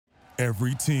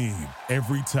Every team,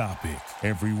 every topic,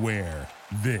 everywhere.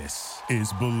 This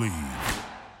is Believe.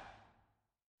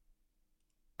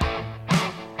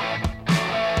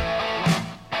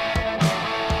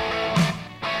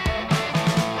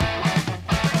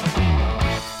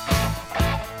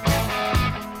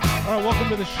 Welcome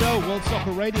to the show, World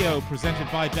Soccer Radio, presented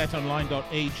by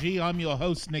BetOnline.ag. I'm your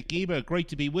host, Nick Ebert. Great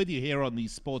to be with you here on the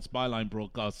Sports Byline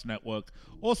Broadcast Network.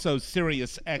 Also,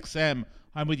 Sirius XM.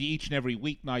 I'm with you each and every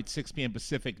weeknight, 6 p.m.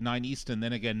 Pacific, 9 Eastern,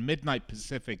 then again midnight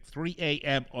Pacific, 3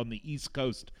 a.m. on the East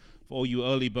Coast for all you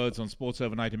early birds on Sports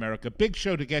Overnight America. Big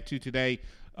show to get to today.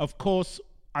 Of course,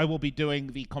 I will be doing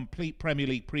the complete Premier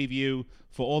League preview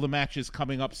for all the matches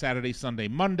coming up Saturday, Sunday,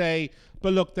 Monday.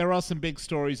 But look, there are some big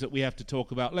stories that we have to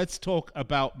talk about. Let's talk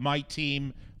about my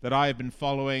team that I have been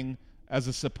following as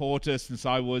a supporter since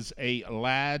I was a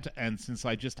lad and since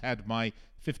I just had my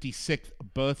 56th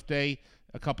birthday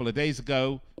a couple of days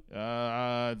ago.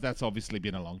 That's obviously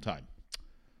been a long time.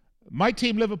 My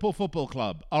team, Liverpool Football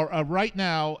Club, are right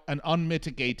now an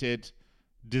unmitigated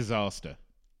disaster.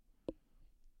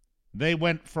 They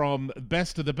went from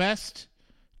best of the best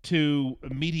to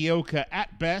mediocre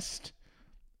at best,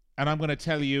 and I'm going to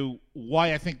tell you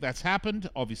why I think that's happened.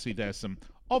 Obviously, there's some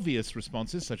obvious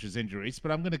responses, such as injuries,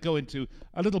 but I'm going to go into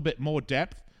a little bit more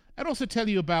depth and also tell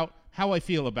you about how I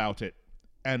feel about it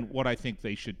and what I think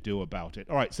they should do about it.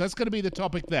 All right, so that's going to be the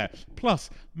topic there. Plus,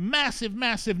 massive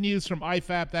news from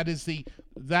IFAB.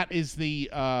 That is the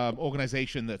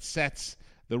organization that sets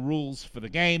the rules for the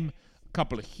game.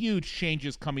 Couple of huge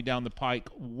changes coming down the pike,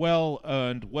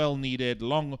 well-earned, well-needed,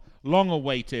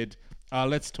 long-awaited.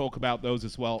 Let's talk about those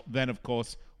as well. Then, of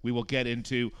course, we will get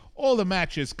into all the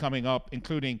matches coming up,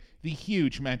 including the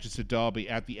huge Manchester derby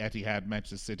at the Etihad,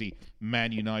 Manchester City,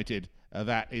 Man United.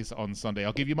 That is on Sunday.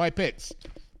 I'll give you my picks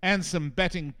and some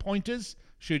betting pointers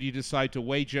should you decide to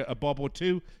wager a bob or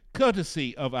two,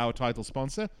 courtesy of our title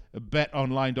sponsor,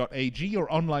 BetOnline.ag,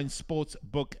 your online sports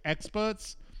book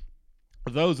experts.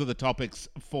 Those are the topics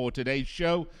for today's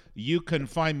show. You can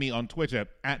find me on Twitter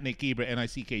at Nick Ebert,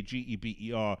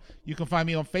 Nickgeber. You can find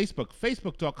me on Facebook,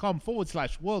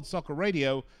 facebook.com/World Soccer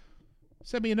Radio.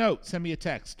 Send me a note, send me a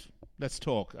text. Let's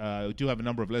talk. We do have a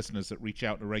number of listeners that reach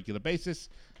out on a regular basis,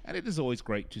 and it is always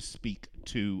great to speak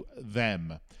to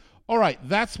them. All right,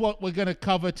 that's what we're going to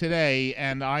cover today,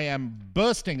 and I am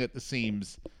bursting at the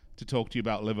seams to talk to you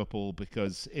about Liverpool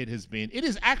because it's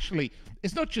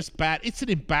not just bad, it's an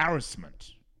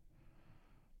embarrassment.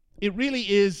 It really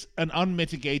is an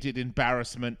unmitigated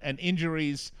embarrassment, and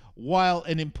injuries, while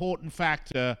an important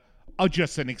factor, are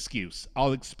just an excuse.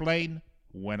 I'll explain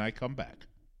when I come back.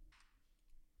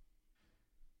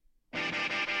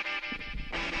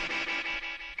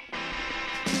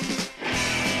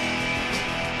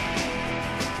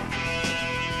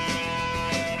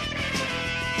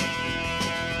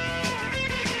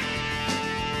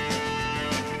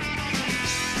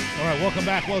 All right, welcome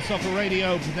back. World Soccer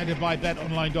Radio, presented by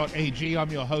BetOnline.ag.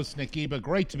 I'm your host, Nick Ebert.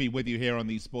 Great to be with you here on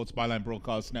the Sports Byline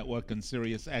Broadcast Network and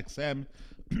Sirius XM.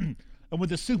 And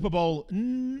with the Super Bowl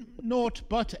naught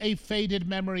but a faded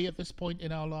memory at this point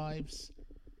in our lives.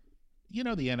 You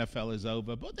know the NFL is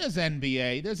over, but there's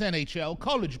NBA, there's NHL,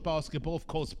 college basketball, of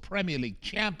course, Premier League,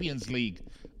 Champions League.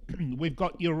 We've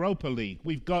got Europa League.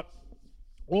 We've got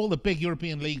all the big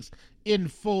European leagues in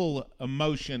full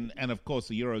motion. And, of course,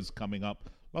 the Euro's coming up.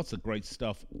 Lots of great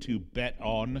stuff to bet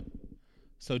on.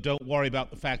 So don't worry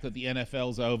about the fact that the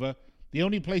NFL's over. The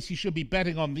only place you should be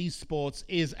betting on these sports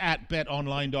is at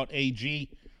betonline.ag.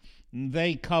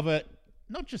 They cover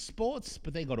not just sports,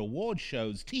 but they got award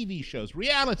shows, TV shows,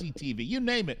 reality TV, you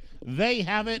name it. They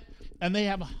have it, and they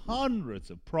have hundreds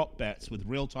of prop bets with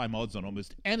real-time odds on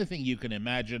almost anything you can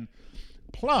imagine.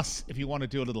 Plus, if you want to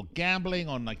do a little gambling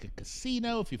on like a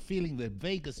casino, if you're feeling the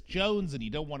Vegas Jones and you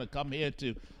don't want to come here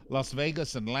to Las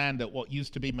Vegas and land at what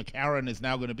used to be McCarran is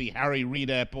now going to be Harry Reid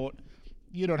Airport,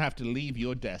 you don't have to leave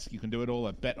your desk. You can do it all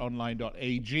at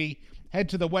betonline.ag. Head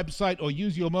to the website or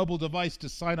use your mobile device to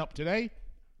sign up today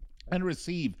and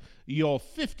receive your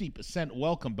 50%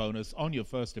 welcome bonus on your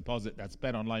first deposit. That's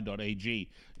betonline.ag,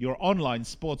 your online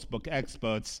sportsbook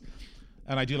experts.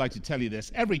 And I do like to tell you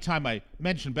this. Every time I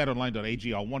mention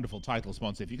betonline.ag, our wonderful title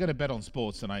sponsor, if you're going to bet on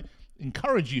sports, and I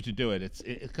encourage you to do it,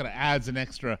 it kind of adds an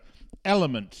extra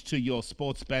element to your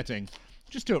sports betting.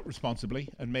 Just do it responsibly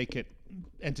and make it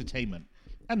entertainment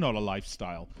and not a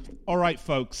lifestyle. All right,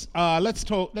 folks,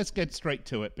 let's get straight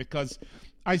to it, because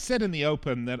I said in the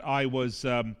open that I was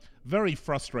very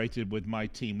frustrated with my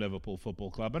team, Liverpool Football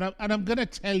Club, and I'm going to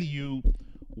tell you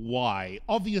why.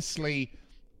 Obviously,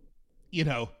 you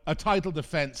know, a title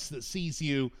defense that sees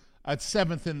you at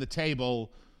 7th in the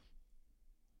table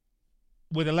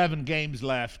with 11 games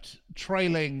left,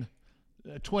 trailing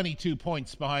 22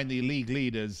 points behind the league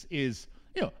leaders is,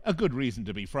 a good reason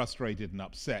to be frustrated and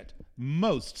upset.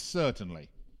 Most certainly.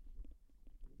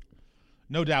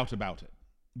 No doubt about it.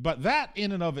 But that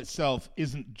in and of itself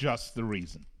isn't just the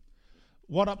reason.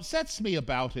 What upsets me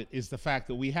about it is the fact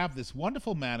that we have this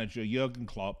wonderful manager, Jurgen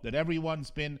Klopp, that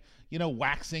everyone's been,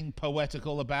 waxing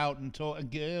poetical about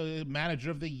and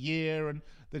manager of the year and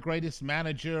the greatest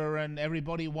manager and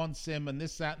everybody wants him and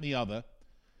this, that, and the other.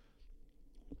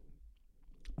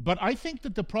 But I think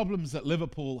that the problems that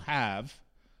Liverpool have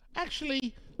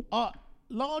actually are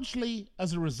largely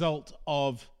as a result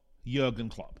of Jurgen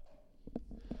Klopp.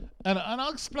 And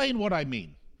I'll explain what I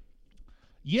mean.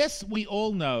 Yes, we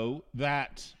all know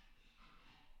that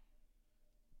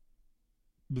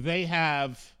they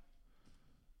have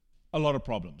a lot of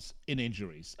problems in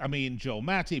injuries. I mean, Joel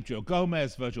Matip, Joe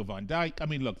Gomez, Virgil van Dijk. I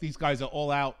mean, look, these guys are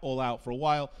all out for a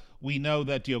while. We know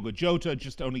that Diogo Jota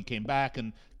just only came back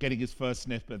and getting his first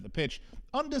sniff at the pitch.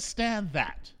 Understand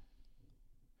that.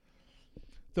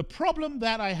 The problem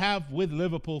that I have with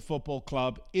Liverpool Football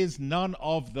Club is none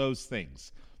of those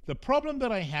things. The problem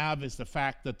that I have is the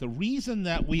fact that the reason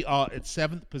that we are at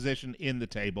 7th position in the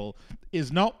table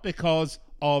is not because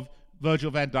of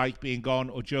Virgil van Dijk being gone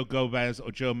or Joe Gomez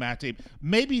or Joe Matip.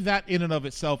 Maybe that in and of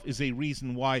itself is a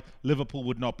reason why Liverpool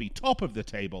would not be top of the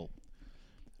table.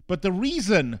 But the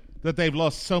reason that they've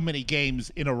lost so many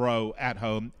games in a row at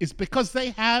home is because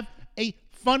they have a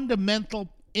fundamental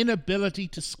inability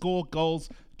to score goals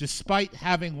despite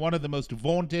having one of the most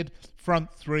vaunted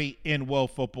front three in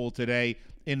world football today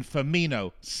in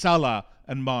Firmino, Salah,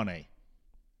 and Mane.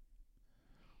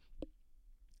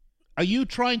 Are you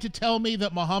trying to tell me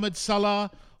that Mohamed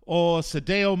Salah or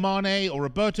Sadio Mane or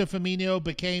Roberto Firmino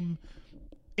became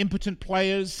impotent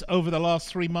players over the last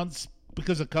 3 months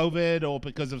because of COVID or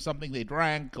because of something they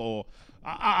drank or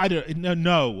I don't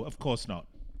no, of course not.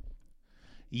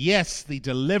 Yes, the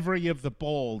delivery of the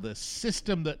ball, the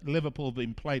system that Liverpool have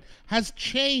been played has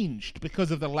changed because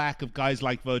of the lack of guys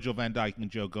like Virgil van Dijk and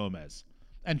Joe Gomez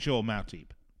and Joel Matip.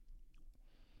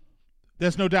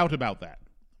 There's no doubt about that.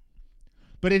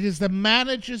 But it is the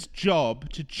manager's job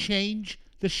to change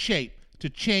the shape, to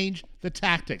change the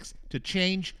tactics, to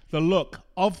change the look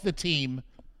of the team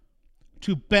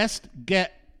to best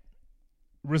get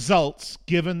results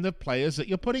given the players that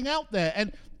you're putting out there.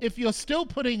 And if you're still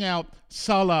putting out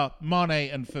Salah,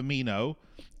 Mane, and Firmino,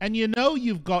 and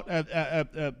you've got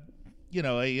a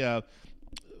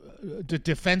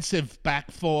defensive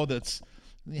back four that's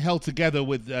held together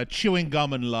with chewing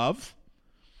gum and love,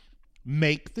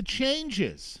 make the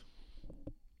changes.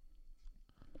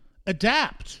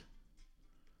 Adapt.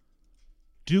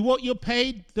 Do what you're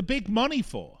paid the big money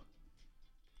for.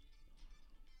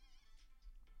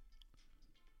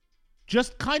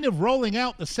 Just kind of rolling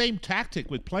out the same tactic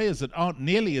with players that aren't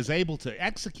nearly as able to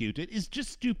execute it is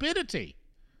just stupidity.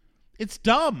 It's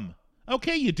dumb.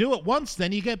 Okay, you do it once,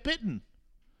 then you get bitten.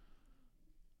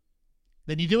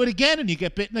 Then you do it again and you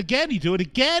get bitten again. You do it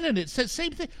again and it's the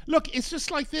same thing. Look, it's just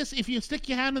like this. If you stick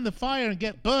your hand in the fire and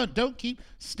get burnt, don't keep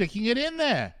sticking it in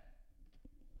there.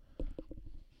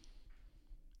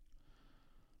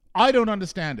 I don't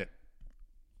understand it.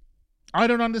 I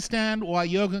don't understand why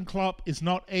Jurgen Klopp is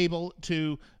not able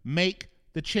to make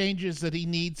the changes that he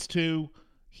needs to.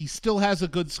 He still has a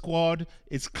good squad.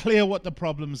 It's clear what the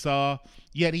problems are,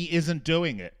 yet he isn't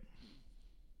doing it.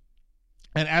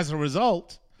 And as a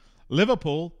result,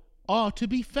 Liverpool are, to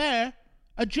be fair,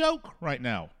 a joke right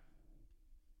now.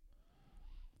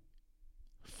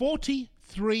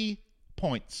 43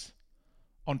 points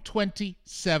on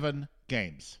 27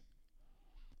 games.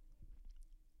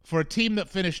 For a team that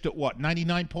finished at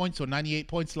 99 points or 98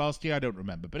 points last year? I don't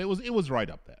remember, but it was right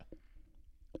up there.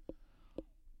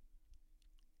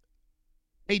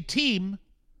 A team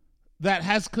that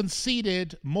has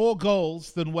conceded more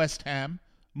goals than West Ham,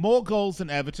 more goals than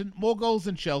Everton, more goals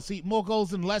than Chelsea, more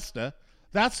goals than Leicester.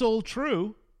 That's all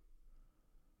true.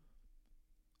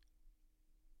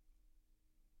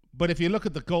 But if you look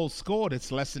at the goals scored,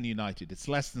 it's less than United. It's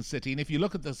less than City. And if you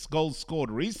look at the goals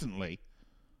scored recently,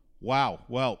 wow,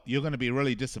 well, you're going to be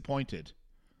really disappointed.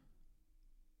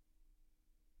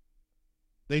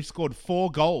 They've scored 4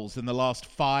 goals in the last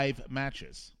 5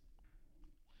 matches.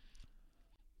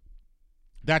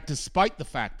 That despite the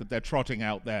fact that they're trotting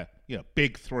out their,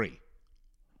 big 3.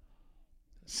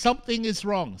 Something is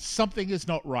wrong. Something is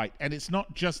not right. And it's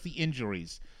not just the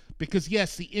injuries. Because,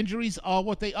 yes, the injuries are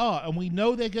what they are. And we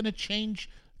know they're going to change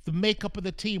the makeup of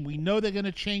the team. We know they're going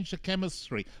to change the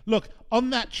chemistry. Look, on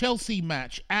that Chelsea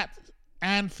match at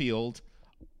Anfield,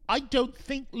 I don't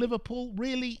think Liverpool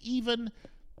really even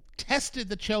tested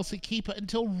the Chelsea keeper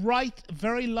until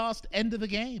very last end of the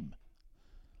game.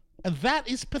 And that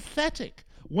is pathetic.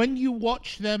 When you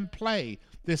watch them play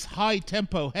this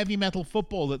high-tempo, heavy metal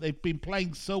football that they've been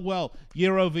playing so well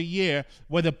year over year,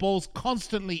 where the ball's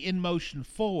constantly in motion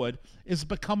forward, is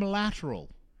become lateral.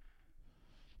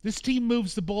 This team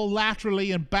moves the ball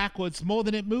laterally and backwards more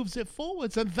than it moves it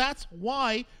forwards, and that's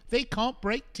why they can't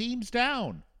break teams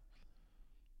down.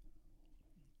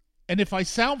 And if I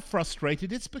sound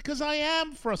frustrated, it's because I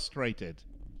am frustrated.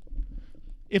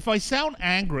 If I sound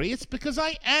angry, it's because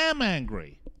I am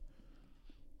angry.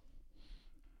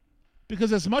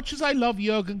 Because as much as I love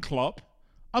Jurgen Klopp,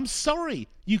 I'm sorry,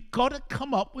 you've got to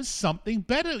come up with something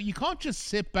better. You can't just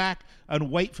sit back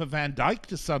and wait for Van Dijk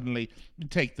to suddenly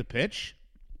take the pitch,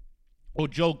 or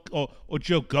Joe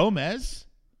Gomez,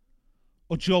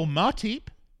 or Joel Matip.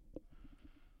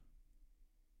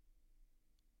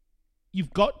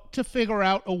 You've got to figure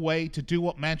out a way to do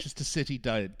what Manchester City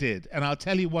did, and I'll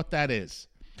tell you what that is.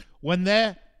 When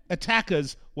their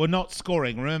attackers were not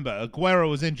scoring, remember, Aguero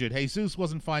was injured, Jesus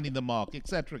wasn't finding the mark,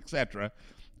 etc., etc.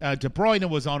 De Bruyne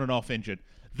was on and off injured.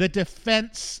 The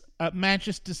defense at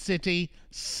Manchester City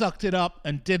sucked it up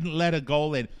and didn't let a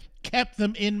goal in, kept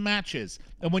them in matches.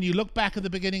 And when you look back at the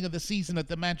beginning of the season at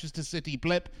the Manchester City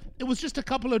blip, it was just a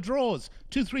couple of draws,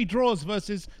 2-3 draws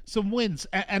versus some wins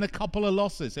and a couple of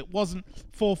losses. It wasn't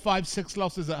 4, 5, 6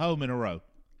 losses at home in a row.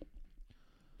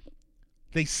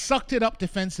 They sucked it up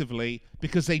defensively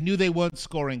because they knew they weren't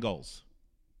scoring goals.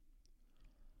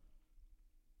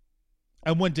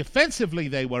 And when defensively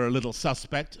they were a little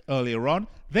suspect earlier on,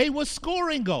 they were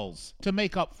scoring goals to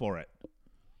make up for it.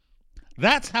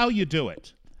 That's how you do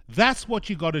it. That's what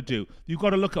you got to do. You've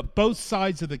got to look at both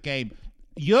sides of the game.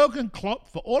 Jurgen Klopp,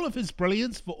 for all of his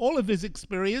brilliance, for all of his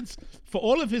experience, for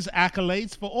all of his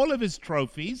accolades, for all of his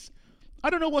trophies, I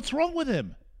don't know what's wrong with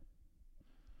him.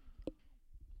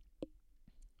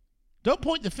 Don't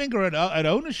point the finger at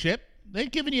ownership.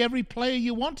 They've given you every player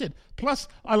you wanted. Plus,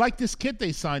 I like this kid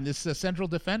they signed, this central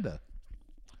defender.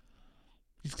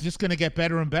 He's just going to get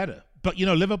better and better. But,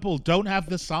 Liverpool don't have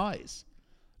the size.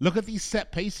 Look at these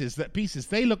set pieces.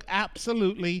 They look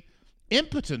absolutely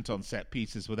impotent on set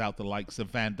pieces without the likes of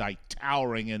Van Dijk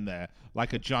towering in there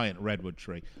like a giant redwood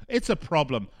tree. It's a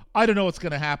problem. I don't know what's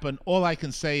going to happen. All I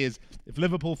can say is if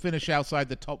Liverpool finish outside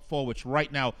the top 4, which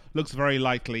right now looks very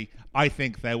likely, I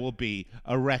think there will be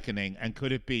a reckoning. And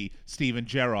could it be Steven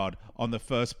Gerrard on the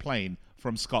first plane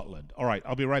from Scotland? All right,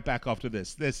 I'll be right back after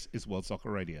this. This is World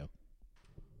Soccer Radio.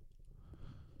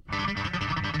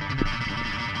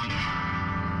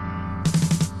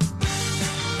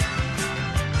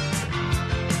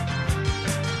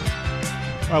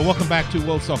 All right, welcome back to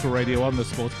World Soccer Radio on the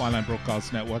Sports Byline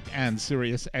Broadcast Network and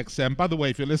Sirius XM. By the way,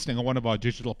 if you're listening on one of our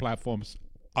digital platforms,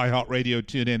 iHeartRadio,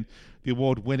 TuneIn, the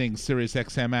award-winning Sirius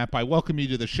XM app, I welcome you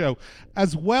to the show,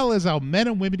 as well as our men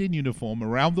and women in uniform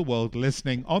around the world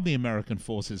listening on the American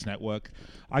Forces Network.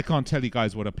 I can't tell you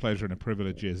guys what a pleasure and a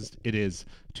privilege it is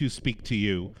to speak to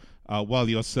you while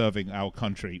you're serving our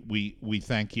country. We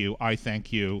thank you. I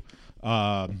thank you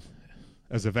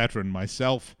as a veteran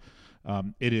myself.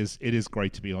 It is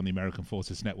great to be on the American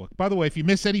Forces Network. By the way, if you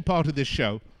miss any part of this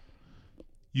show,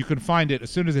 you can find it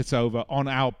as soon as it's over on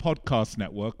our podcast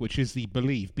network, which is the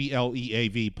Believe,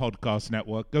 BLEAV podcast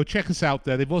network. Go check us out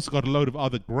there. They've also got a load of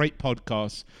other great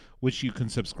podcasts which you can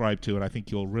subscribe to, and I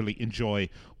think you'll really enjoy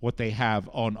what they have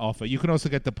on offer. You can also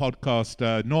get the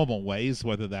podcast normal ways,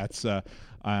 whether that's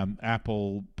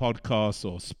Apple Podcasts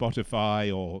or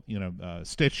Spotify or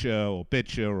Stitcher or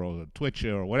Bitcher or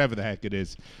Twitcher or whatever the heck it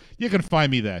is. You can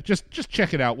find me there. Just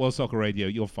check it out, World Soccer Radio.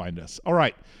 You'll find us. All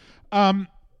right.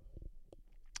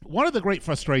 One of the great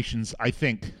frustrations I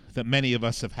think that many of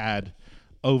us have had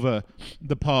over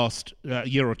the past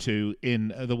year or two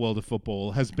in the world of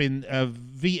football has been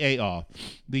VAR,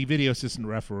 the video assistant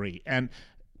referee, and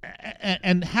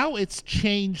how it's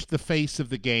changed the face of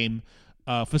the game.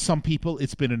 For some people,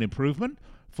 it's been an improvement.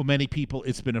 For many people,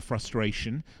 it's been a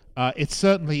frustration. It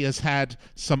certainly has had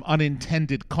some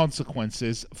unintended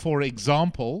consequences. For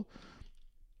example,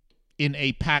 in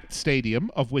a packed stadium,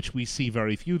 of which we see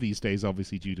very few these days,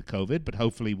 obviously due to COVID, but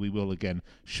hopefully we will again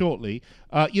shortly.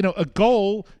 A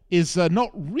goal is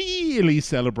not really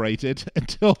celebrated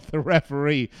until the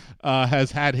referee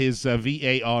has had his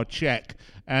VAR check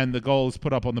and the goal is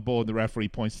put up on the board, the referee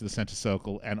points to the center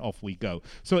circle, and off we go.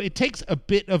 So it takes a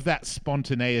bit of that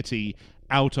spontaneity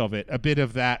out of it, a bit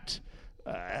of that.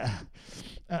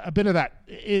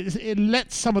 It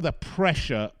lets some of the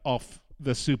pressure off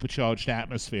the supercharged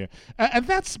atmosphere. And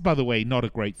that's, by the way, not a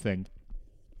great thing.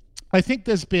 I think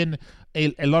there's been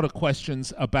a lot of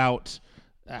questions about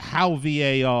how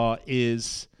VAR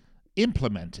is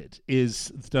implemented?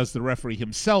 Does the referee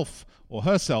himself or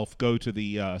herself go to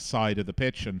the side of the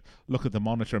pitch and look at the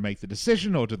monitor and make the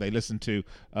decision, or do they listen to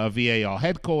VAR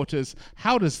headquarters?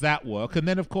 How does that work? And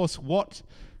then, of course, what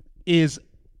is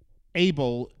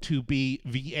able to be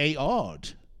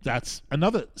VAR'd? That's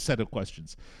another set of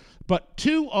questions. But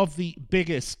two of the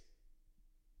biggest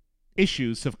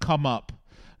issues have come up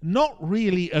not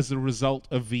really as a result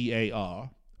of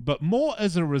VAR, but more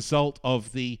as a result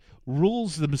of the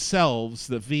rules themselves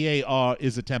that VAR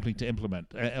is attempting to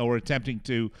implement or attempting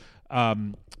to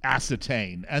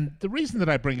ascertain. And the reason that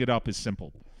I bring it up is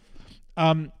simple.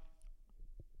 The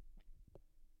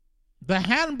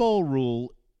handball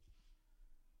rule,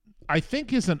 I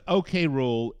think, is an okay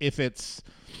rule if it's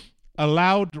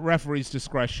allowed referee's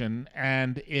discretion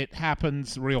and it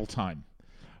happens real time.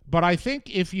 But I think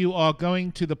if you are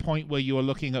going to the point where you are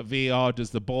looking at VAR, does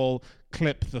the ball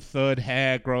clip the third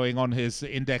hair growing on his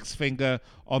index finger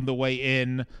on the way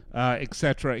in,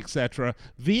 etc., etc.,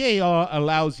 VAR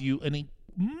allows you a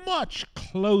much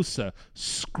closer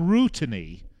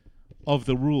scrutiny of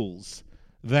the rules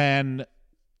than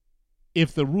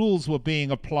if the rules were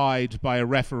being applied by a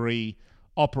referee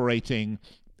operating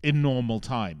in normal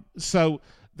time. So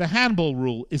the handball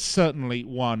rule is certainly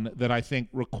one that I think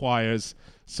requires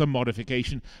some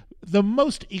modification. The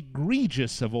most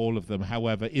egregious of all of them,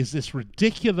 however, is this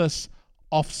ridiculous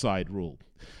offside rule.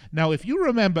 Now, if you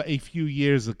remember a few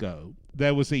years ago,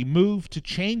 there was a move to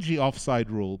change the offside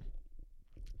rule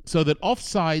so that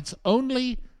offsides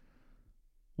only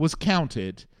was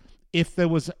counted if there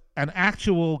was an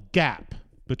actual gap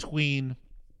between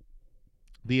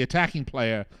the attacking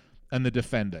player and the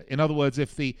defender. In other words,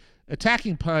 if the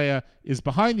attacking player is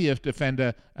behind the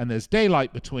defender and there's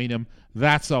daylight between them,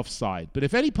 that's offside. But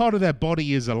if any part of their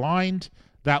body is aligned,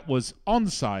 that was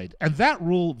onside. And that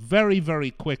rule very,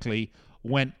 very quickly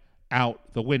went out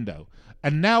the window.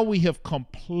 And now we have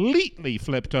completely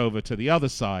flipped over to the other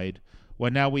side,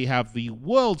 where now we have the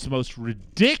world's most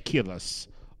ridiculous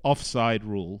offside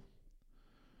rule,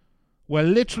 where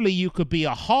literally you could be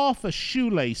a half a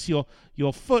shoelace,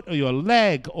 your foot or your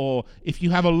leg, or if you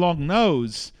have a long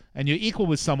nose and you're equal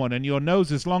with someone and your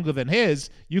nose is longer than his,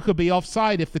 you could be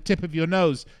offside if the tip of your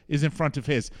nose is in front of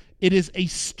his. It is a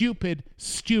stupid,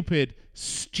 stupid,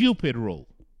 stupid rule.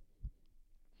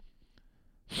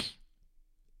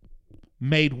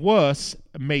 Made worse,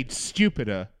 made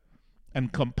stupider,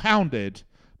 and compounded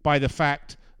by the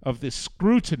fact of the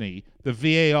scrutiny the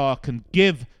VAR can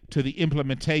give to the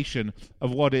implementation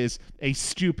of what is a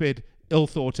stupid,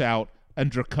 ill-thought-out, and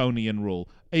draconian rule.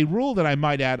 A rule that, I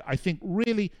might add, I think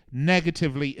really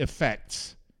negatively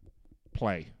affects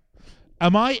play.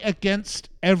 Am I against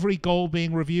every goal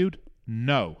being reviewed?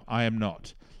 No, I am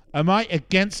not. Am I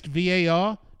against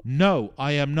VAR? No,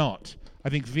 I am not. I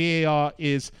think VAR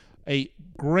is a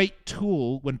great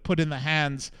tool when put in the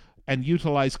hands and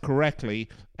utilized correctly,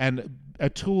 and a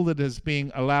tool that is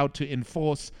being allowed to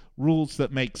enforce rules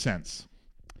that make sense.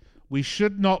 We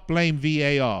should not blame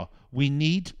VAR. We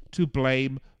need to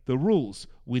blame the rules.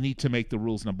 We need to make the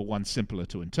rules, number one, simpler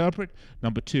to interpret.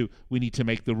 Number two, we need to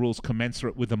make the rules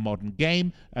commensurate with the modern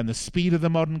game and the speed of the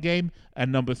modern game.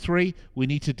 And number three, we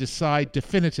need to decide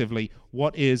definitively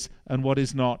what is and what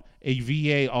is not a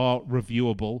VAR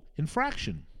reviewable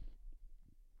infraction.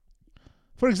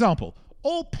 For example,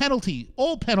 all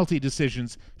penalty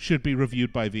decisions should be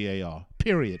reviewed by VAR.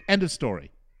 Period. End of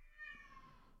story.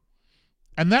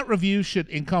 And that review should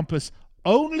encompass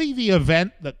only the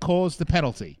event that caused the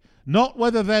penalty, not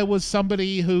whether there was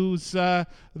somebody whose the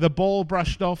ball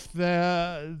brushed off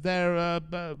their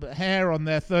hair on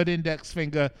their third index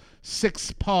finger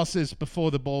 6 passes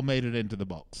before the ball made it into the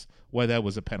box, where there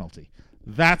was a penalty.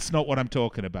 That's not what I'm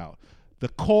talking about. The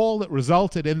call that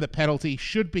resulted in the penalty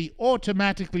should be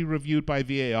automatically reviewed by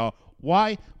VAR.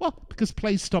 Why? Well, because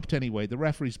play stopped anyway. The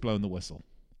referee's blown the whistle.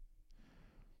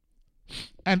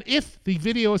 And if the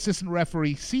video assistant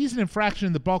referee sees an infraction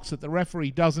in the box that the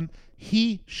referee doesn't,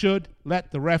 he should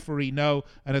let the referee know,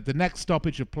 and at the next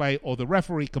stoppage of play, or the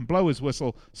referee can blow his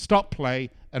whistle, stop play,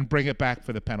 and bring it back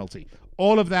for the penalty.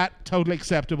 All of that, totally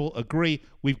acceptable. Agree,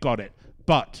 we've got it.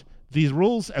 But these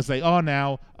rules, as they are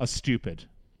now, are stupid.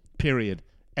 Period.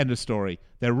 End of story.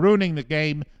 They're ruining the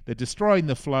game. They're destroying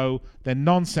the flow. They're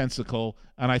nonsensical.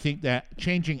 And I think they're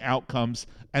changing outcomes.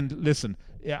 And listen,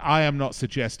 I am not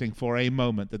suggesting for a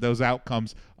moment that those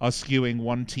outcomes are skewing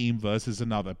one team versus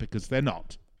another, because they're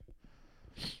not.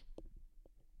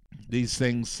 These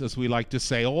things, as we like to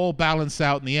say, all balance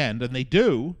out in the end, and they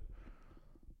do,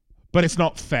 but it's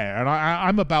not fair. And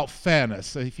I'm about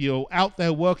fairness. If you're out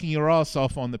there working your ass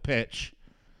off on the pitch,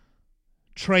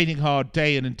 training hard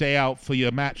day in and day out for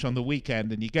your match on the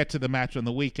weekend, and you get to the match on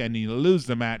the weekend and you lose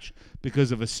the match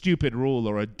because of a stupid rule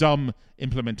or a dumb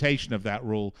implementation of that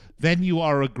rule, then you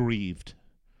are aggrieved.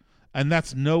 And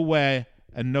that's nowhere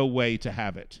and no way to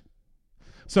have it.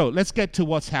 So let's get to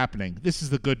what's happening. This is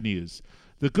the good news.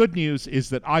 The good news is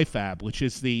that IFAB, which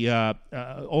is the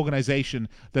organization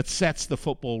that sets the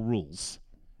football rules,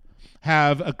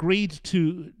 have agreed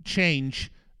to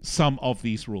change some of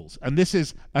these rules. And this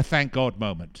is a thank God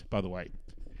moment, by the way.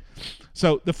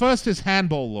 So the first is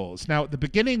handball laws. Now, at the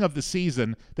beginning of the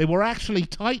season, they were actually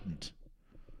tightened.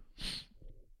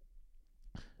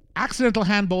 Accidental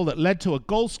handball that led to a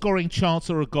goal-scoring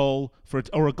chance or a goal for a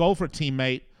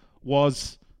teammate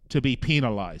was to be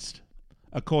penalized,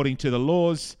 according to the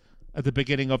laws at the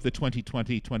beginning of the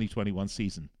 2020-2021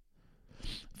 season.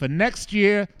 For next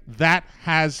year, that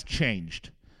has changed.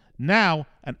 Now,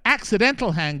 an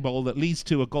accidental handball that leads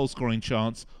to a goal-scoring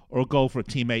chance or a goal for a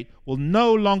teammate will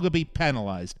no longer be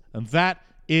penalized, and that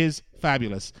is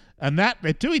fabulous. And that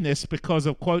they're doing this because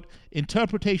of, quote,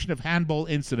 interpretation of handball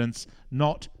incidents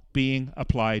not being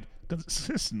applied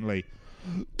consistently.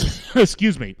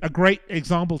 Excuse me. A great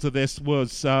example to this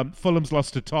was Fulham's loss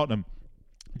to Tottenham.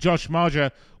 Josh Marja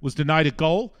was denied a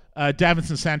goal.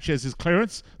 Davinson Sanchez's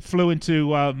clearance flew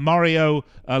into Mario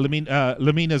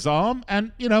Lemina's arm,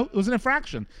 and, it was an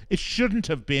infraction. It shouldn't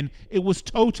have been. It was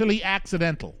totally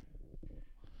accidental.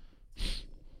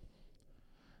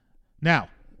 Now,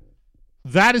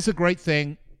 that is a great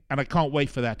thing, and I can't wait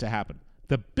for that to happen.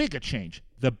 The bigger change,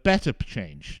 the better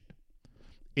change,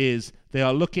 is they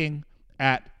are looking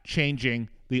at changing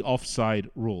the offside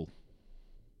rule.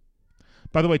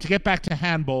 By the way, to get back to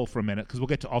handball for a minute, because we'll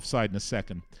get to offside in a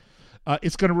second,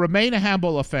 it's going to remain a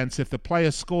handball offense if the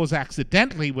player scores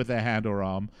accidentally with their hand or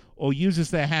arm, or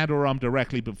uses their hand or arm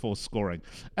directly before scoring,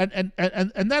 and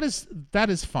that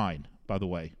is fine. By the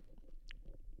way,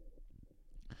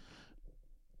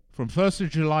 from 1st of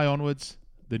July onwards,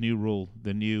 the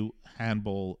new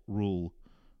handball rule,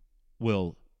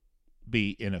 will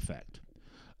be in effect.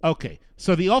 Okay,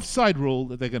 so the offside rule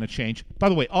that they're going to change. By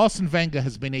the way, Arsene Wenger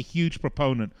has been a huge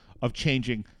proponent of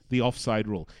changing the offside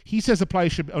rule. He says a player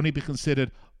should be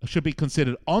considered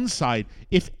onside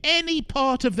if any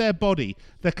part of their body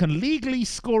that can legally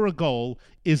score a goal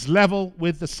is level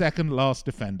with the second last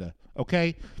defender.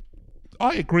 Okay,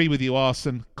 I agree with you,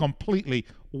 Arsene, completely,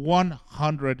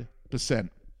 100%.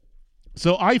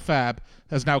 So IFAB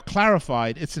has now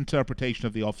clarified its interpretation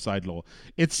of the offside law.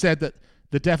 It said that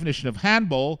the definition of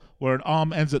handball, where an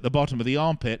arm ends at the bottom of the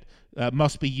armpit,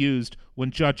 must be used when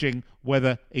judging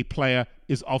whether a player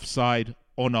is offside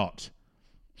or not.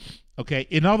 Okay,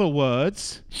 in other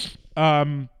words,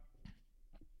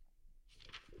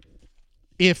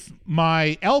 if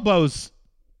my elbows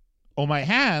or my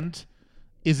hand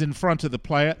is in front of the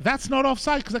player, that's not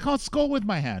offside because I can't score with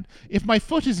my hand. If my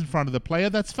foot is in front of the player,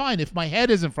 that's fine. If my head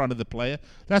is in front of the player,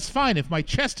 that's fine. If my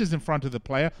chest is in front of the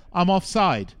player, I'm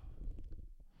offside.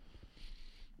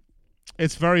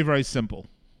 It's very, very simple.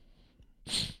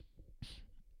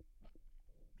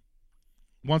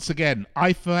 Once again,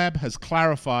 IFAB has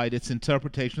clarified its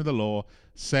interpretation of the law,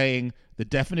 saying the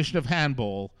definition of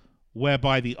handball,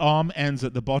 whereby the arm ends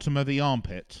at the bottom of the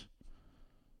armpit,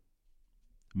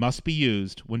 must be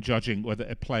used when judging whether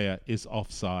a player is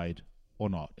offside or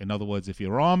not. In other words, if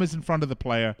your arm is in front of the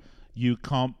player, you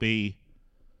can't be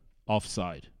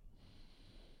offside.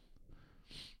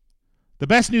 The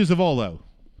best news of all, though,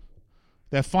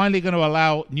 they're finally going to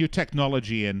allow new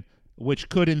technology in, which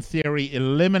could, in theory,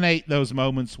 eliminate those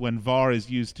moments when VAR is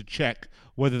used to check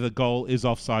whether the goal is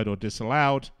offside or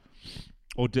disallowed,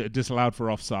 or disallowed for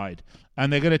offside.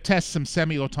 And they're going to test some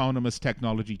semi-autonomous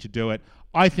technology to do it.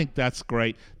 I think that's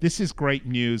great. This is great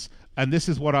news, and this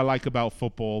is what I like about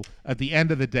football. At the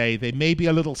end of the day, they may be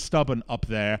a little stubborn up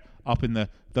there, up in the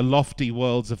lofty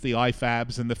worlds of the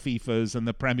IFABs and the FIFAs and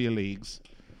the Premier Leagues,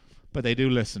 but they do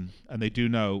listen, and they do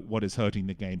know what is hurting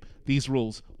the game. These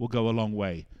rules will go a long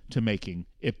way to making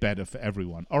it better for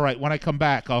everyone. All right, when I come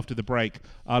back after the break,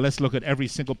 let's look at every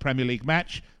single Premier League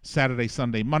match, Saturday,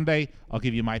 Sunday, Monday. I'll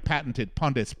give you my patented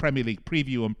pundits Premier League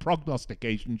preview and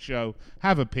prognostication show.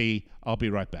 Have a pee. I'll be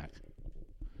right back.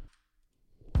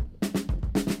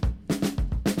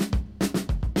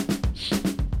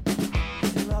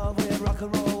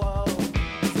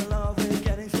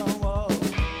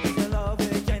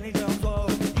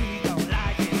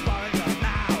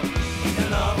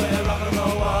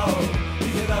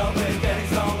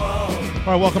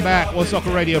 All right, welcome back. World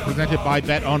Soccer Radio presented by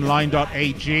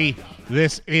BetOnline.ag.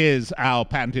 This is our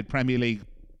patented Premier League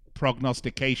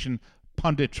prognostication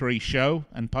punditry show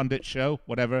and pundit show,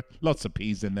 whatever. Lots of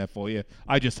P's in there for you.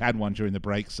 I just had one during the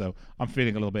break, so I'm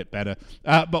feeling a little bit better.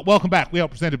 But welcome back. We are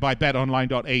presented by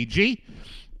BetOnline.ag.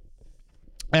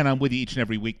 And I'm with you each and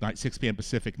every weeknight, 6 p.m.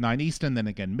 Pacific, 9 Eastern, then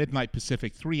again midnight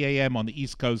Pacific, 3 a.m. on the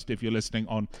East Coast if you're listening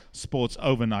on Sports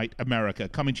Overnight America.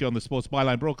 Coming to you on the Sports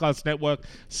Byline Broadcast Network,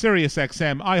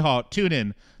 SiriusXM, iHeart,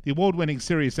 TuneIn, the award-winning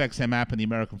SiriusXM app, and the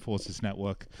American Forces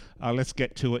Network. Let's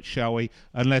get to it, shall we?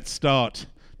 And let's start.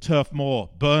 Turf Moor,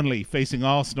 Burnley facing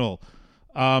Arsenal.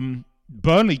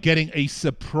 Burnley getting a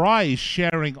surprise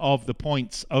sharing of the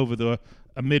points over the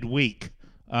midweek.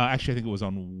 Actually, I think it was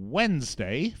on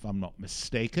Wednesday, if I'm not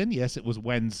mistaken. Yes, it was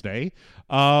Wednesday,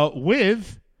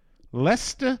 with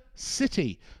Leicester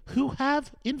City, who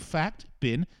have, in fact,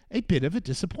 been a bit of a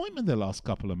disappointment the last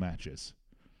couple of matches.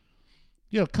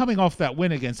 You know, coming off that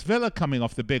win against Villa, coming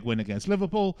off the big win against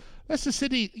Liverpool, Leicester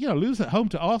City, lose at home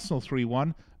to Arsenal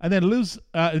 3-1, and then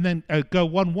go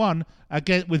 1-1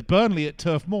 again with Burnley at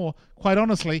Turf Moor. Quite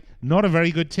honestly, not a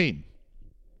very good team.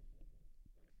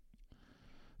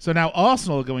 So now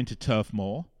Arsenal are going to Turf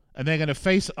Moor, and they're going to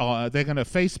face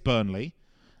Burnley,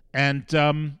 and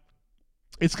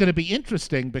it's going to be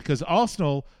interesting because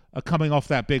Arsenal are coming off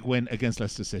that big win against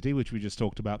Leicester City, which we just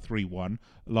talked about 3-1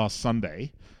 last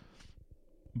Sunday.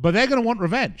 But they're going to want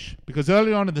revenge because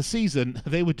early on in the season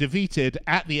they were defeated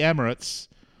at the Emirates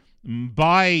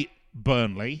by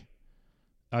Burnley.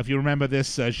 If you remember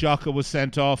this, Xhaka was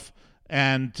sent off,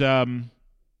 and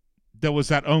there was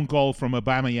that own goal from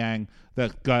Aubameyang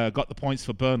that got the points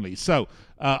for Burnley. So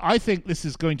I think this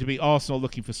is going to be Arsenal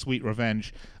looking for sweet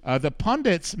revenge.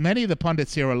 Many of the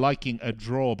pundits here are liking a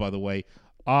draw, by the way.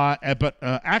 But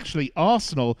actually,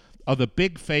 Arsenal are the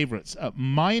big favourites at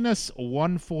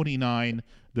 -149,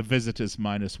 the visitors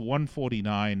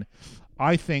 -149.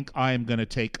 I think I am going to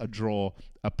take a draw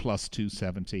at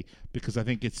 +270 because I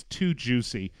think it's too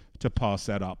juicy to pass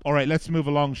that up. All right, let's move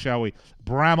along, shall we?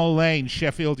 Bramall Lane,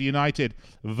 Sheffield United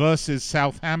versus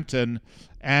Southampton.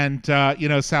 And,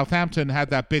 Southampton had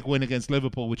that big win against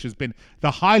Liverpool, which has been the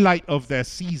highlight of their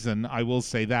season, I will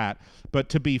say that. But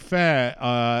to be fair,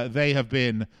 they have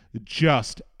been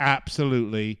just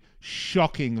absolutely,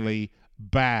 shockingly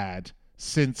bad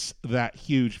since that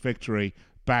huge victory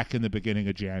back in the beginning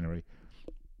of January.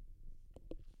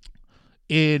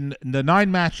 In the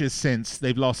 9 matches since,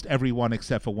 they've lost every one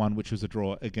except for one, which was a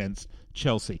draw against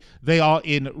Chelsea. They are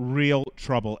in real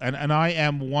trouble. And I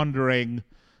am wondering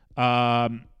how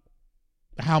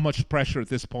much pressure at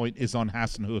this point is on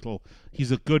Hasenhüttl.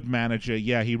 He's a good manager.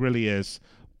 Yeah, he really is.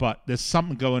 But there's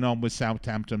something going on with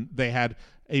Southampton. They had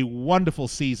a wonderful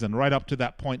season right up to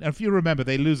that point. And if you remember,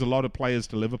 they lose a lot of players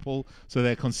to Liverpool, so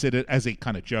they're considered as a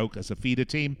kind of joke, as a feeder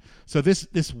team. So this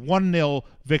 1-0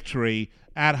 victory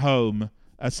at home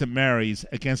at St. Mary's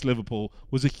against Liverpool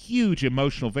was a huge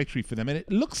emotional victory for them. And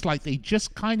it looks like they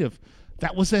just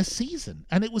that was their season.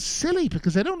 And it was silly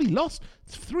because they'd only lost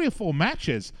 3 or 4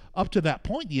 matches up to that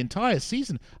point the entire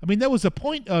season. I mean, there was a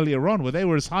point earlier on where they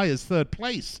were as high as 3rd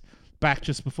place back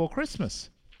just before Christmas.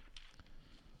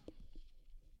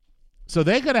 So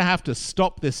they're going to have to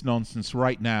stop this nonsense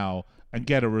right now and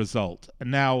get a result.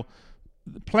 And now,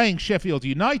 playing Sheffield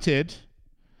United,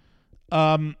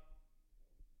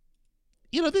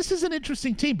 this is an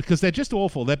interesting team because they're just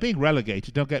awful. They're being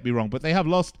relegated, don't get me wrong, but they have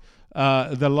lost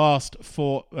the last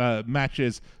 4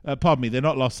 matches. Pardon me, they're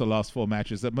not lost the last 4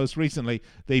 matches. That most recently,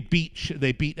 they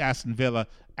beat Aston Villa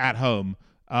at home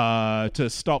to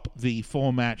stop the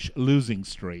 4-match losing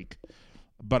streak.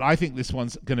 But I think this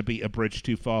one's going to be a bridge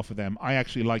too far for them. I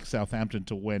actually like Southampton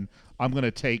to win. I'm going to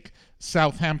take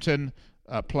Southampton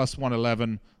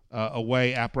 +111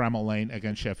 away at Bramall Lane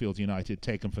against Sheffield United.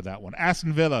 Take them for that one.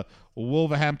 Aston Villa,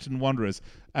 Wolverhampton Wanderers.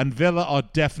 And Villa are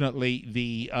definitely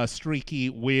the streaky,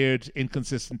 weird,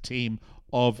 inconsistent team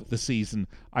of the season.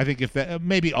 I think if they're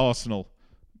maybe Arsenal.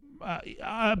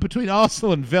 Between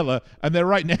Arsenal and Villa, and they're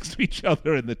right next to each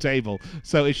other in the table,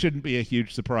 so it shouldn't be a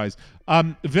huge surprise.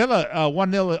 Villa,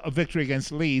 1-0 victory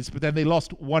against Leeds, but then they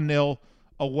lost 1-0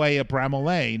 away at Bramall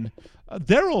Lane.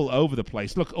 They're all over the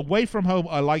place. Look, away from home,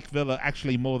 I like Villa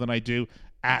actually more than I do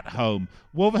at home.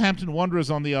 Wolverhampton Wanderers,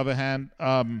 on the other hand,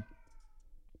 are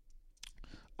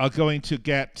going to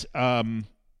get a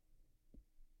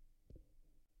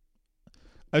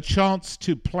chance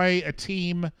to play a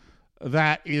team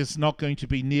that is not going to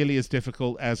be nearly as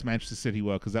difficult as Manchester City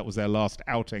were, because that was their last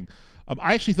outing.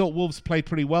 I actually thought Wolves played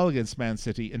pretty well against Man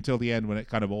City until the end, when it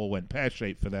kind of all went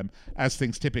pear-shaped for them, as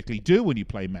things typically do when you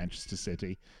play Manchester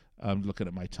City. I'm looking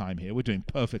at my time here. We're doing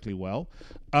perfectly well.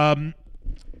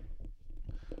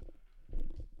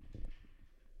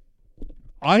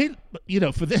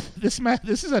 For this match,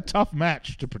 this is a tough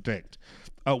match to predict.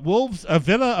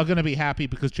 Villa are going to be happy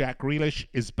because Jack Grealish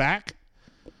is back.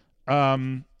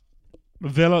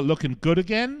 Villa looking good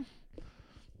again.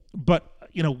 But,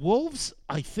 Wolves,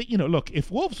 I think, look, if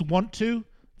Wolves want to,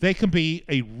 they can be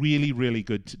a really, really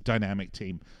good dynamic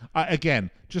team.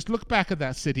 Again, just look back at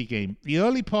that City game. The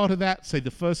early part of that, say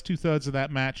the first 2/3 of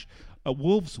that match,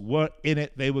 Wolves were in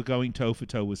it. They were going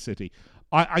toe-for-toe with City.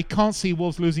 I can't see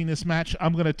Wolves losing this match.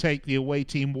 I'm going to take the away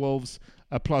team Wolves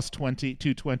plus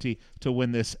 220 to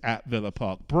win this at Villa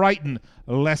Park. Brighton,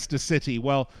 Leicester City.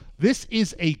 Well, this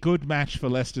is a good match for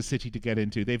Leicester City to get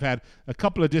into. They've had a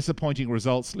couple of disappointing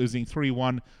results, losing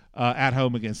 3-1 at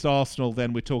home against Arsenal.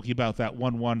 Then we're talking about that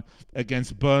 1-1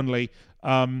 against Burnley.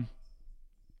 We're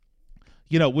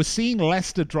seeing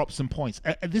Leicester drop some points.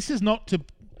 This is not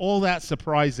all that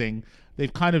surprising.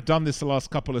 They've kind of done this the last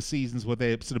couple of seasons where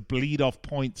they sort of bleed off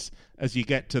points as you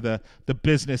get to the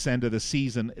business end of the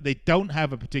season. They don't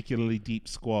have a particularly deep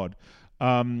squad.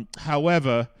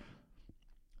 However,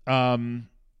 I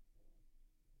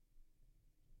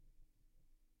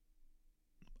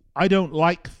don't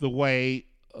like the way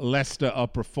Leicester are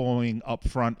performing up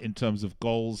front in terms of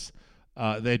goals.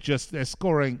 They're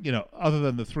scoring, other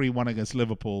than the 3-1 against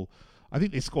Liverpool, I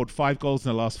think they scored 5 goals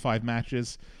in the last 5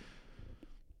 matches.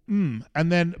 And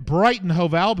then Brighton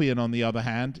Hove Albion, on the other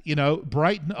hand,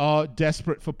 Brighton are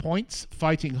desperate for points,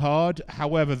 fighting hard.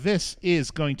 However, this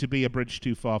is going to be a bridge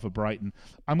too far for Brighton.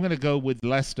 I'm going to go with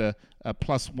Leicester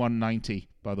plus 190,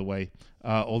 by the way,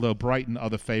 although Brighton are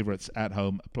the favourites at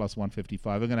home, plus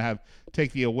 155. I'm going to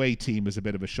take the away team as a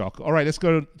bit of a shock. All right, let's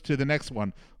go to the next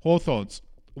one. Hawthorns,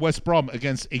 West Brom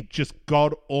against a just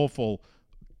god-awful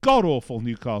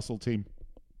Newcastle team.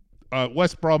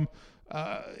 West Brom,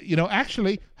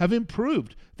 actually have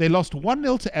improved. They lost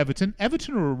 1-0 to Everton.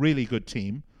 Everton are a really good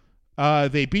team.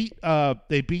 They beat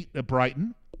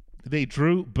Brighton. They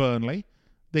drew Burnley.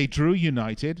 They drew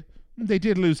United. They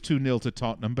did lose 2-0 to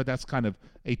Tottenham, but that's kind of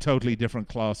a totally different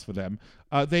class for them.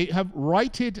 They have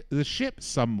righted the ship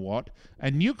somewhat,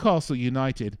 and Newcastle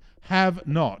United have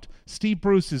not. Steve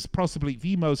Bruce is possibly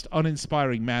the most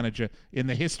uninspiring manager in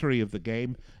the history of the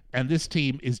game, and this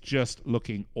team is just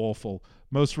looking awful.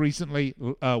 Most recently,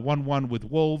 1-1 with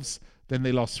Wolves. Then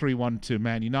they lost 3-1 to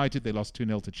Man United. They lost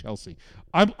 2-0 to Chelsea.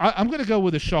 I'm going to go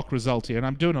with a shock result here, and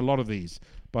I'm doing a lot of these,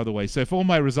 by the way. So if all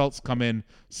my results come in,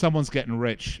 someone's getting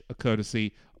rich,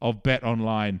 courtesy of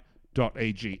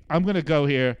BetOnline.ag. I'm going to go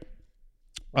here.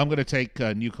 I'm going to take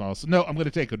Newcastle. No, I'm going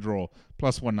to take a draw,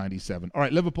 plus 197. All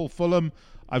right, Liverpool-Fulham.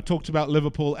 I've talked about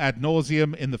Liverpool ad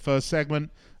nauseum in the first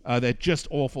segment. They're just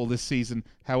awful this season.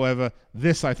 However,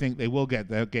 I think they will get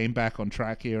their game back on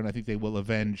track here, and I think they will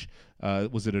avenge.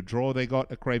 Was it a draw they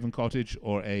got at Craven Cottage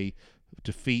or a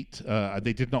defeat?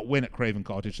 They did not win at Craven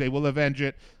Cottage. They will avenge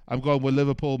it. I'm going with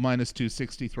Liverpool minus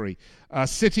 263.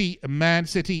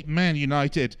 Man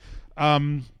United.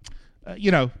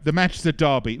 The match is a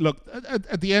derby. Look,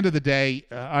 at the end of the day,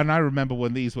 and I remember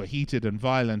when these were heated and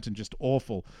violent and just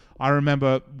awful. I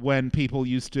remember when people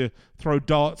used to throw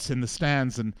darts in the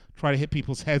stands and try to hit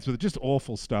people's heads with just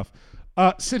awful stuff.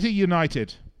 City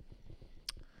United.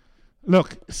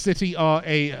 Look, City are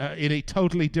in a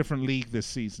totally different league this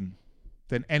season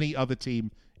than any other team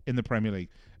in the Premier League.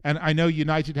 And I know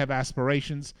United have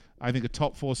aspirations. I think a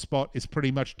top 4 spot is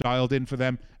pretty much dialed in for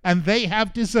them, and they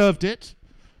have deserved it.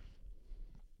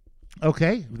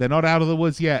 Okay, they're not out of the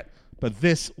woods yet, but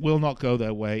this will not go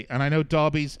their way. And I know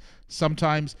derbies,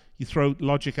 sometimes you throw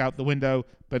logic out the window,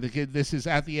 but again, this is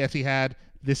at the Etihad.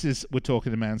 We're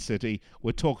talking to Man City.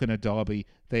 We're talking a derby.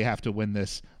 They have to win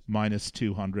this minus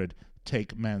 200.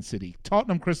 Take Man City.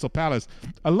 Tottenham Crystal Palace,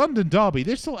 a London derby.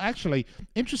 This will actually,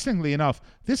 interestingly enough,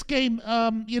 this game,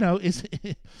 is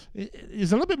a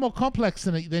little bit more complex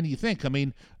than you think. I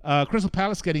mean, Crystal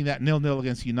Palace getting that 0-0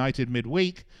 against United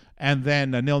midweek, and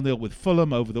then a 0-0 with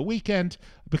Fulham over the weekend.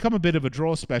 Become a bit of a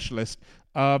draw specialist.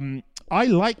 I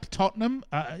like Tottenham.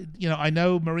 I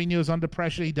know Mourinho's under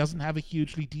pressure. He doesn't have a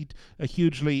hugely deep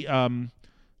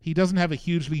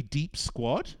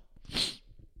squad.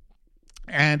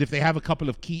 And if they have a couple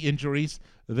of key injuries,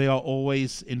 they are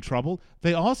always in trouble.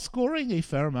 They are scoring a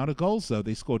fair amount of goals, though.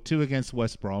 They scored 2 against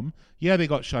West Brom. Yeah, they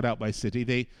got shut out by City.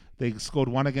 They scored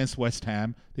 1 against West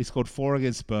Ham. They scored 4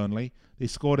 against Burnley. They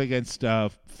scored against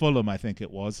Fulham, I think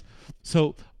it was.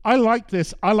 So I like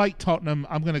this. I like Tottenham.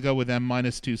 I'm going to go with them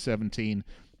minus 217.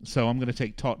 So I'm going to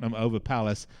take Tottenham over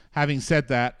Palace. Having said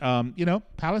that,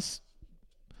 Palace,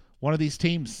 one of these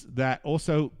teams that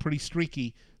also pretty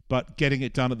streaky, but getting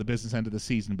it done at the business end of the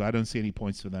season. But I don't see any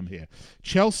points for them here.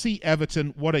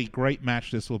 Chelsea-Everton, what a great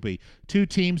match this will be. 2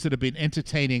 teams that have been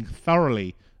entertaining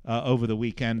thoroughly over the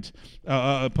weekend,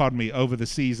 over the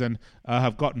season,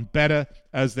 have gotten better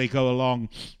as they go along.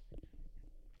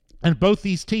 And both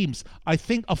these teams, I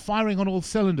think, are firing on all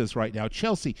cylinders right now.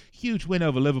 Chelsea, huge win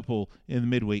over Liverpool in the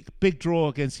midweek. Big draw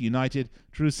against United,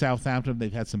 drew Southampton.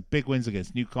 They've had some big wins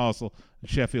against Newcastle and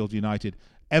Sheffield United.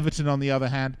 Everton, on the other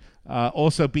hand,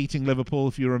 also beating Liverpool,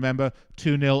 if you remember,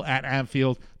 2-0 at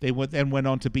Anfield. They then went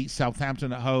on to beat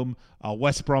Southampton at home,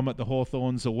 West Brom at the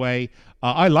Hawthorns away.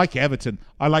 I like Everton.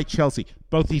 I like Chelsea.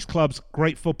 Both these clubs,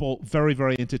 great football, very,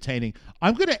 very entertaining.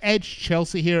 I'm going to edge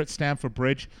Chelsea here at Stamford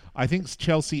Bridge. I think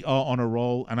Chelsea are on a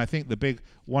roll, and I think the big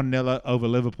 1-0 over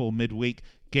Liverpool midweek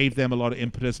gave them a lot of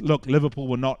impetus. Look, Liverpool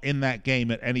were not in that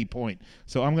game at any point.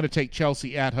 So I'm going to take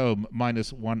Chelsea at home,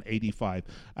 minus 185.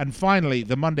 And finally,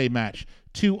 the Monday match,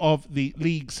 two of the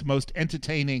league's most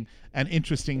entertaining and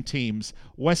interesting teams.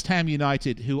 West Ham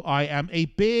United, who I am a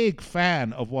big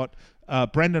fan of what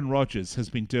Brendan Rodgers has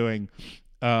been doing.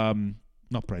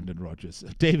 Not Brendan Rodgers.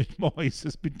 David Moyes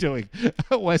has been doing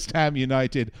at West Ham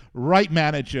United. Right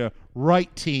manager,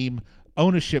 right team.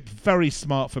 Ownership very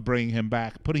smart for bringing him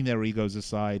back, putting their egos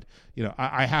aside. You know,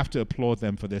 I have to applaud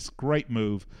them for this great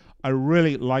move. I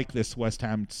really like this West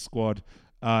Ham squad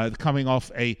coming off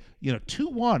a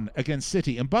 2-1 against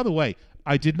City. And by the way,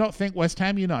 I did not think West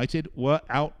Ham United were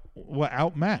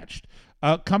outmatched.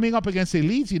 Coming up against a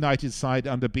Leeds United side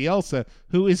under Bielsa,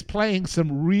 who is playing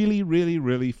some really, really,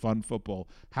 really fun football.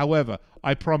 However,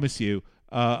 I promise you,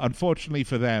 unfortunately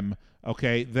for them,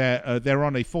 okay, they're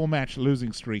on a 4-match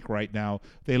losing streak right now.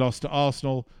 They lost to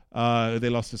Arsenal. They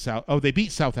lost to they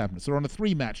beat Southampton. So they're on a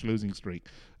 3-match losing streak.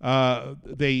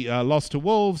 They lost to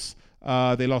Wolves.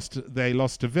 They lost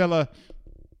to Villa.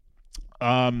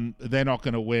 They're not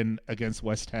going to win against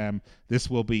West Ham. This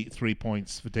will be 3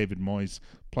 points for David Moyes,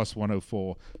 plus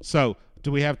 104. So,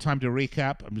 do we have time to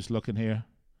recap? I'm just looking here.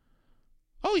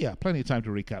 Oh, yeah, plenty of time to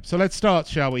recap. So let's start,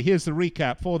 shall we? Here's the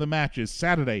recap for the matches.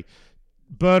 Saturday,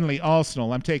 Burnley,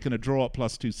 Arsenal, I'm taking a draw at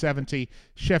plus 270.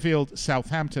 Sheffield,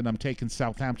 Southampton, I'm taking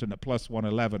Southampton at plus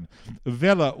 111.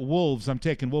 Villa, Wolves, I'm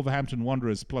taking Wolverhampton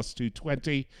Wanderers plus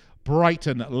 220.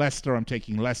 Brighton, Leicester, I'm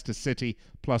taking Leicester City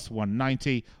plus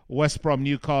 190. West Brom,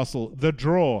 Newcastle, the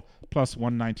draw plus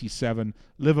 197.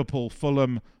 Liverpool,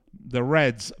 Fulham, the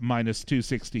Reds minus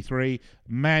 263.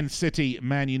 Man City,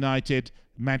 Man United,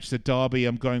 Manchester Derby,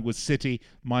 I'm going with City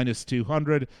minus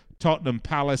 200. Tottenham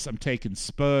Palace, I'm taking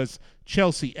Spurs.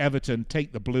 Chelsea Everton,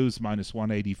 take the Blues minus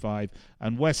 185.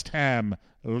 And West Ham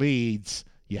Leeds,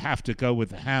 you have to go with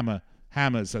the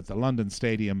Hammers at the London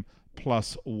Stadium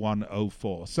plus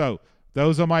 104. So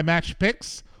those are my match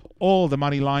picks. All the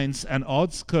money lines and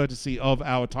odds courtesy of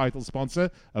our title sponsor,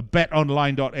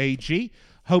 BetOnline.ag.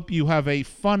 Hope you have a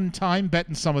fun time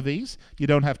betting some of these. You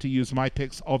don't have to use my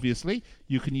picks, obviously.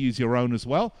 You can use your own as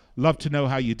well. Love to know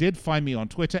how you did. Find me on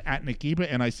Twitter, at Nick Geber,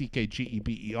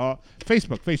 NickGeber.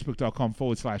 Facebook,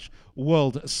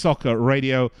 facebook.com/World Soccer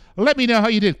Radio. Let me know how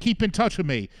you did. Keep in touch with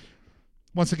me.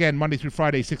 Once again, Monday through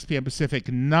Friday, 6 p.m.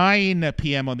 Pacific, 9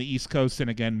 p.m. on the East Coast, and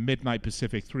again, midnight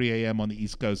Pacific, 3 a.m. on the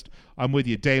East Coast. I'm with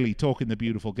you daily, talking the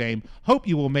beautiful game. Hope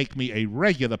you will make me a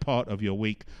regular part of your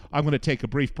week. I'm going to take a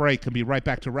brief break and be right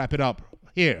back to wrap it up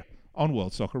here on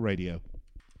World Soccer Radio.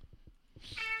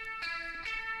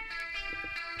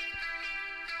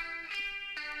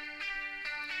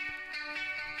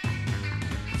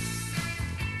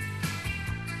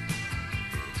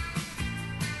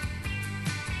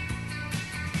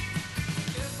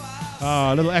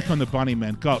 A little Echo and the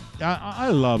Bunnymen. God, I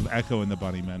love Echo and the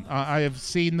Bunnymen. I have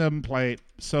seen them play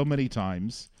so many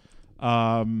times.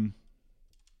 I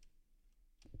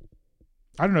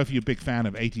don't know if you're a big fan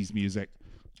of 80s music,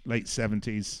 late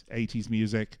 70s, 80s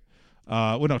music.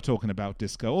 We're not talking about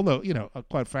disco, although,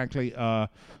 quite frankly,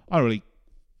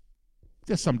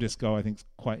 there's some disco I think is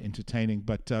quite entertaining.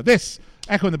 But this,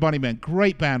 Echo and the Bunnymen,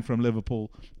 great band from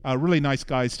Liverpool. Really nice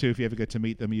guys too. If you ever get to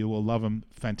meet them, you will love them.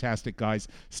 Fantastic guys.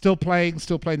 Still playing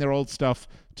their old stuff.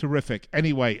 Terrific.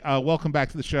 Anyway, welcome back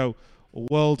to the show,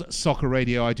 World Soccer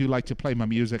Radio. I do like to play my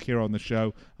music here on the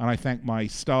show, and I thank my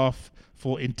staff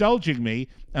for indulging me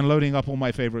and loading up all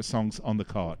my favorite songs on the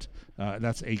cart.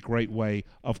 That's a great way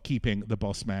of keeping the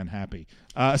boss man happy.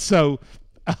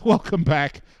 Welcome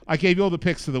back. I gave you all the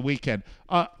picks for the weekend.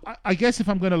 I guess if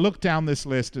I'm going to look down this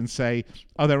list and say,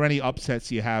 are there any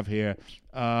upsets you have here?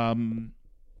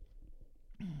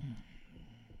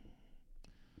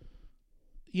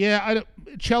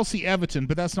 Chelsea Everton,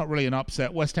 but that's not really an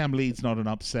upset. West Ham Leeds, not an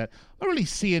upset. I don't really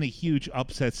see any huge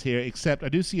upsets here, except I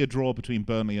do see a draw between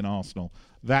Burnley and Arsenal.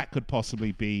 that could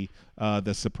possibly be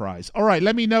the surprise. All right,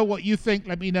 let me know what you think.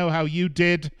 Let me know how you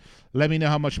did. Let me know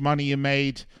how much money you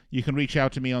made. You can reach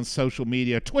out to me on social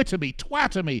media. Twitter me,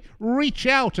 twatter me, reach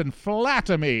out and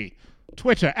flatter me.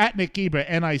 Twitter, at Nick Geber,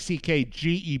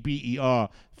 NickGeber.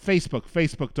 Facebook,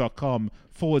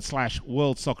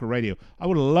 facebook.com/World Soccer Radio. I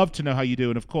would love to know how you do.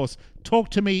 And, of course, talk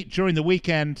to me during the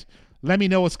weekend. Let me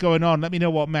know what's going on. Let me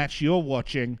know what match you're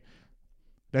watching.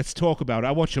 Let's talk about it.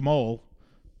 I watch them all.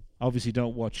 Obviously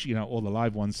don't watch, all the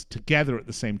live ones together at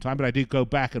the same time, but I do go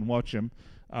back and watch them.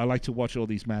 I like to watch all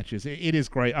these matches. It is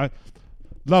great. I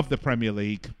love the Premier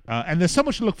League. And there's so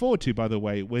much to look forward to, by the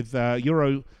way, with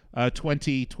Euro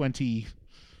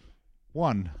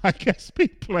 2021, I guess, being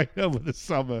played over the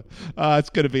summer. It's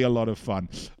going to be a lot of fun.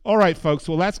 All right, folks.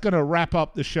 Well, that's going to wrap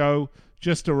up the show.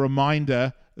 Just a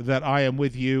reminder that I am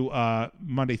with you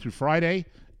Monday through Friday,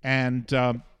 and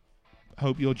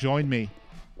hope you'll join me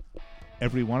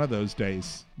every one of those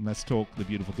days. And let's talk the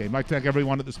beautiful game. I'd like to thank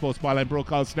everyone at the Sports Byline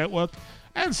Broadcast Network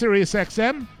and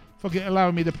SiriusXM for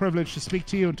allowing me the privilege to speak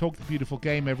to you and talk the beautiful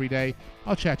game every day.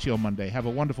 I'll chat to you on Monday. Have a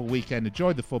wonderful weekend.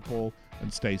 Enjoy the football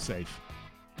and stay safe.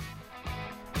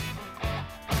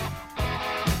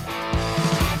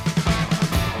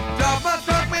 Drop my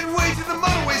truck midway to the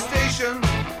motorway station.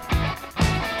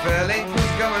 Fairlane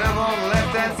cruise coming up on the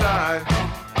left-hand side.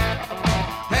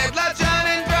 Headlight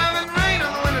shining, driving rain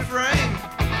on the window frame.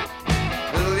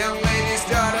 Little young lady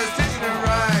started stitching a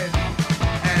ride.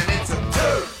 And it's a 2,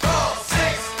 4,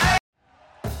 6, 8.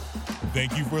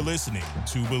 Thank you for listening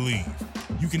to Believe.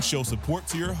 You can show support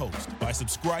to your host by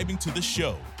subscribing to the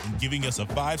show and giving us a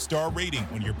 5-star rating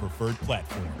on your preferred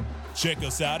platform. Check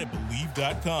us out at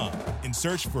Believe.com and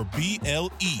search for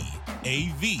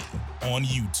BLEAV on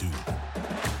YouTube.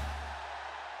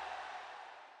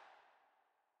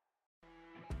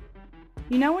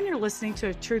 You know when you're listening to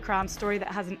a true crime story that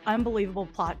has an unbelievable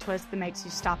plot twist that makes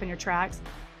you stop in your tracks?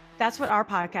 That's what our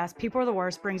podcast, People Are the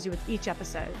Worst, brings you with each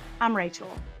episode. I'm Rachel.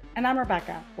 And I'm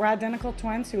Rebecca. We're identical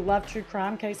twins who love true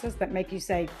crime cases that make you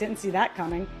say, didn't see that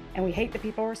coming, and we hate the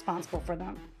people responsible for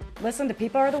them. Listen to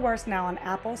People Are the Worst now on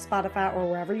Apple, Spotify, or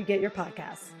wherever you get your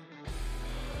podcasts.